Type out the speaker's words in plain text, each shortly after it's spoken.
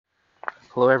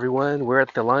Hello everyone, we're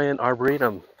at the Lion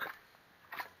Arboretum.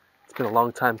 It's been a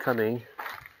long time coming.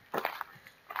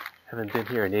 Haven't been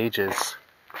here in ages.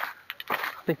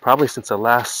 I think probably since the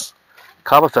last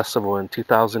Kava Festival in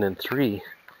 2003.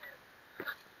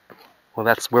 Well,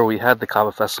 that's where we had the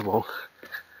Kava Festival,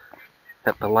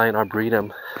 at the Lion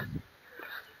Arboretum.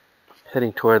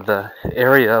 Heading toward the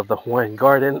area of the Hawaiian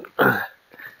garden.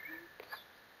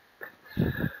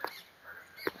 In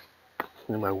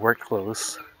my work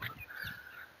clothes.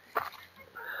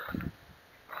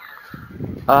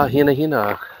 Hina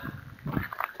Hina.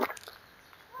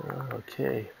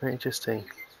 Okay, very interesting.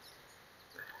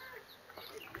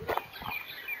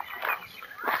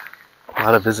 A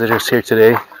lot of visitors here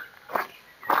today.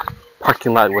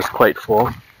 Parking lot was quite full.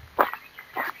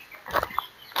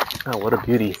 Oh, what a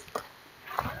beauty.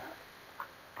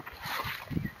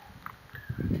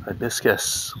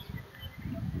 Hibiscus.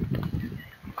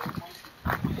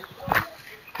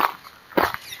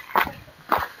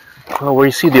 Oh, where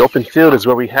you see the open field is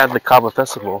where we had the Kava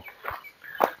Festival.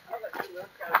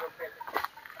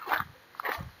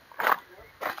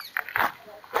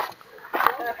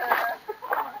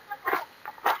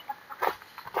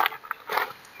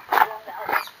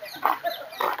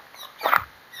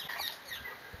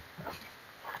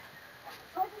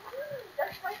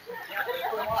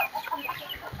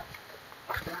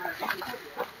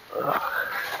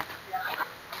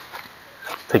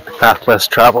 Take the path less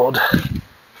traveled.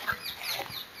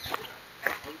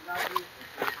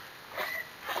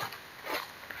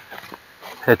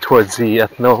 Head towards the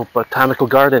Ethno-Botanical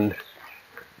Garden.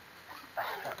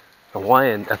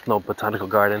 Hawaiian Ethno-Botanical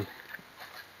Garden.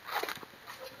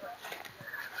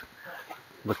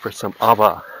 Look for some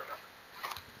ava.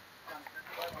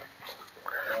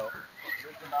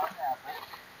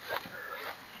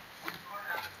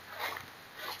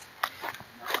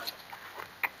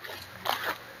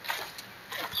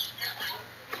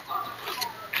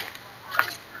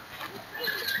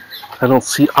 I don't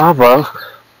see ava.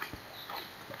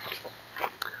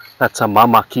 That's a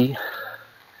mamaki.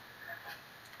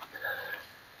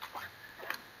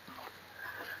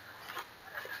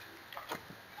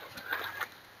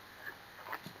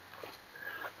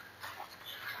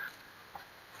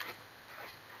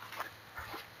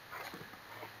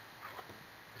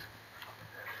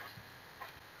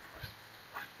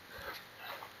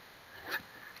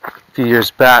 A few years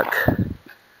back,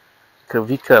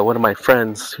 Kavika, one of my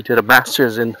friends who did a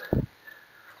master's in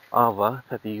ava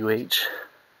at the UH,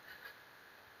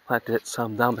 planted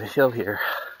some down the hill here.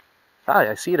 Hi,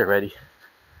 I see it already.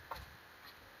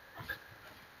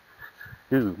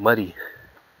 Ooh, muddy.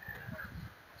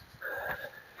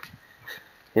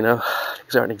 You know,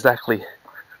 these aren't exactly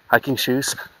hiking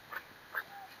shoes,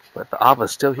 but the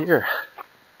ava's still here.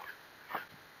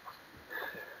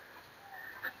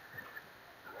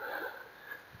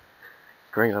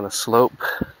 Growing on a slope.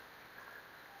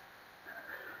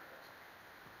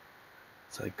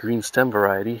 It's a green stem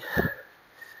variety.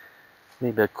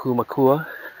 Maybe a kumakua.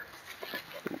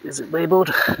 Is it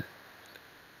labeled?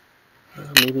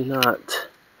 Maybe not.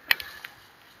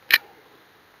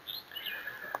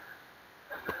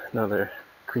 Another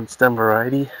green stem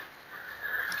variety.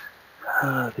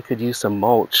 They could use some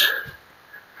mulch.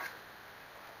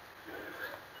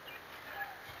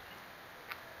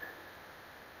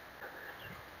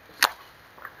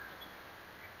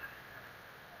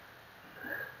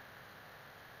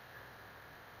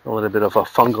 A little bit of a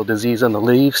fungal disease on the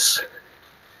leaves.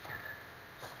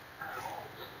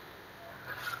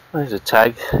 There's a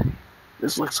tag.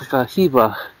 This looks like a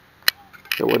hiva.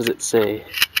 So what does it say?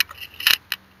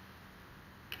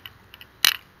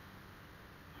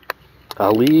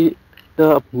 Ali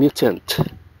the mutant.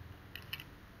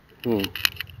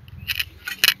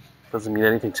 Doesn't mean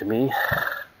anything to me.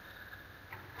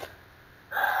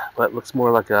 But looks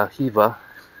more like a hiva.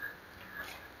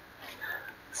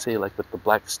 Say like with the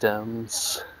black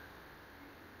stems.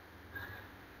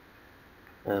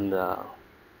 And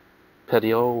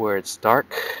petioles where it's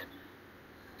dark.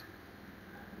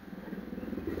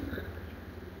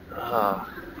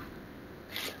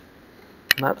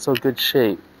 Not so good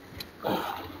shape.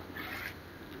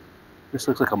 This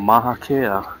looks like a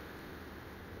mahakea.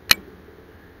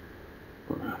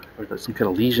 Or there's some kind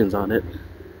of lesions on it.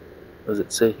 What does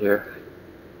it say here?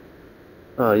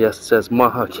 Oh yes, it says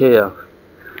mahakea.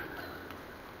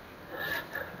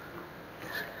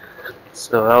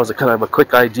 So that was a kind of a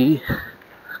quick ID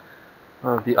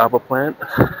of the ava plant.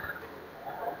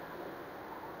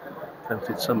 Kind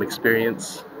of some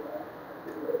experience.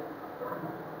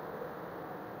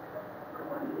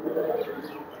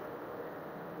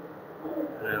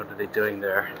 What are they doing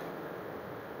there?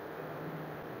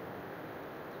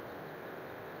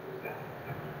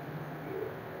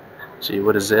 Gee,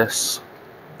 what is this?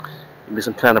 Maybe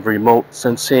some kind of remote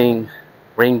sensing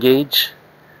rain gauge.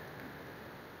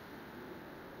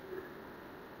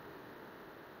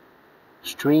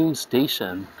 Stream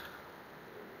station.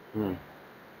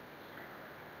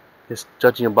 Just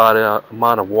judging by the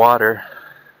amount of water,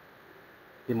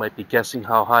 you might be guessing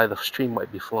how high the stream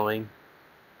might be flowing.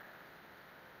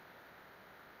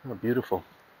 Oh, beautiful.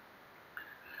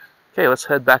 Okay, let's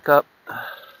head back up.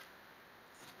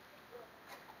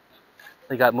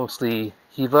 They got mostly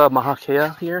Hiva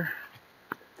Mahakea here.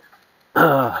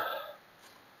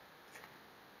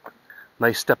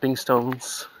 Nice stepping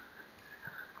stones.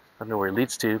 I don't know where it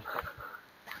leads to.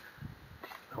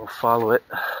 I'll follow it.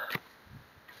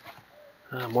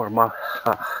 More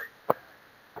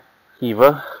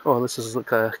Hiva. Oh, this is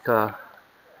like a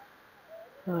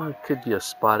it could be a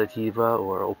spotted Hiva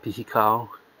or opihikau.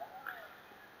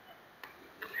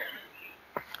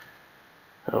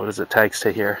 Oh, what does the tag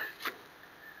say here?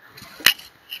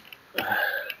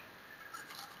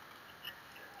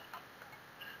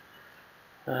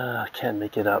 I can't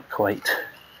make it out quite.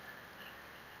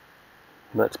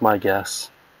 That's my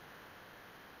guess.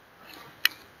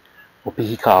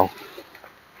 Opihikau.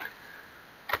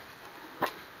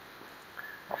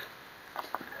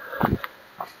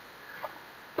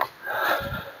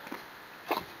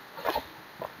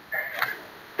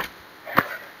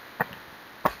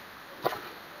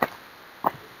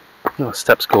 Oh,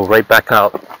 steps go right back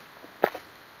out.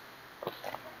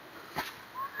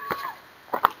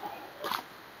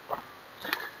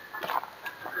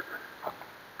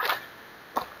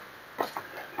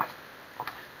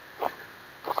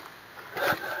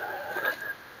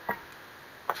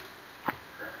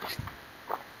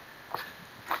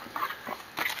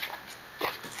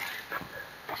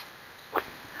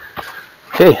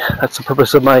 Okay, that's the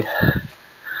purpose of my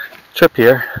trip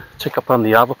here. Check up on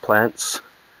the ava plants.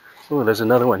 Oh, there's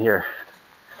another one here.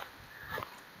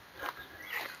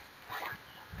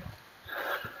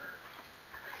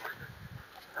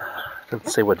 Doesn't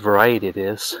say what variety it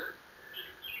is.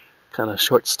 Kind of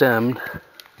short stemmed.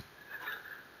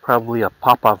 Probably a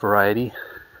papa variety.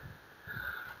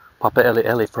 Papa ele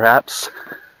ele perhaps.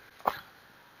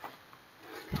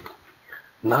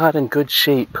 Not in good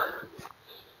shape.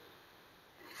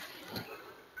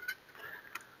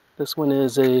 This one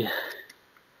is a,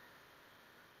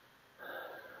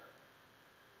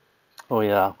 oh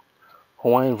yeah,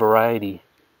 Hawaiian variety.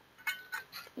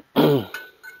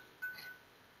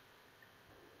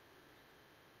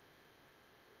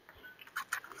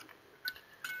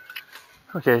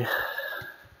 Okay,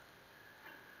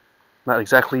 not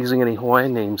exactly using any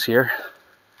Hawaiian names here.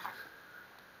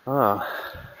 Ah,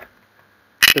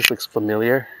 this looks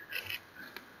familiar.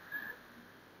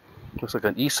 Looks like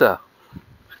an Isa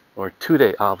or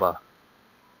Tude Ava.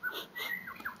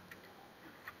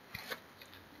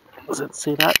 Does it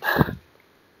say that?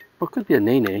 Well, it could be a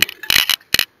Nene,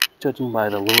 judging by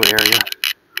the lower area.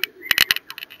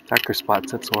 Darker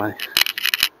spots, that's why.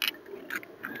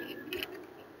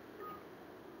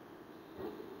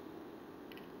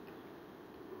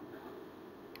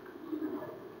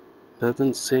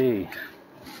 Doesn't say.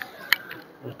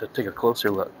 I have to take a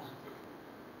closer look.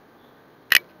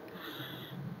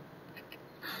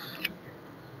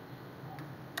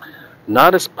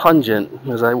 Not as pungent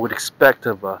as I would expect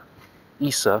of a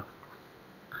Isa.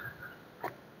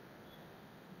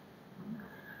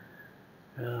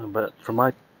 But for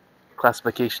my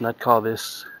classification, I'd call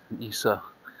this an Isa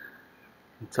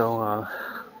until I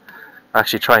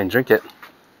actually try and drink it.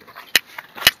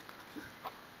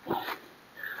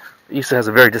 Isa has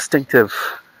a very distinctive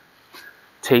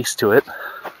taste to it,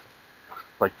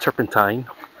 like turpentine.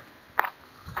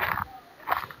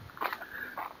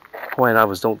 Hawaiian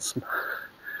Avas don't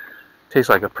taste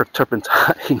like a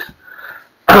turpentine.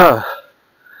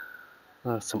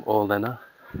 Some old Lena.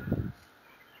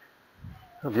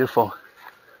 Oh, beautiful.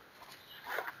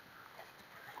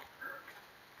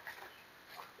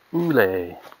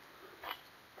 Ule.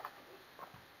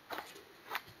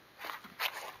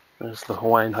 There's the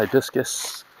Hawaiian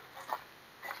hibiscus.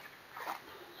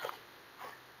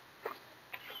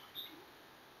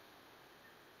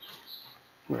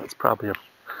 That's probably a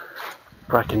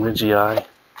Brackenridgei.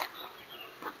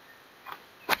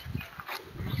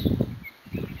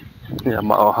 Yeah,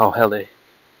 Ma'ohauhele.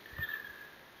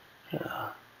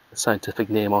 The scientific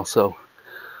name also.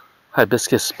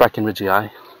 Hibiscus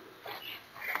Brackenridgei.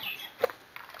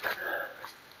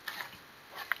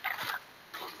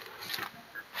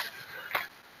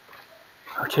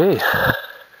 Okay,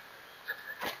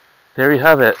 there you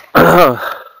have it.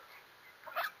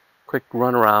 Quick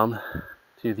run around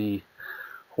to the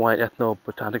Hawaiian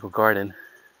Ethno-Botanical Garden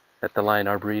at the Lion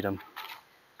Arboretum.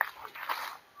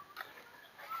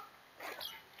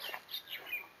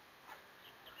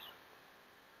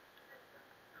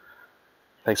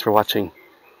 Thanks for watching.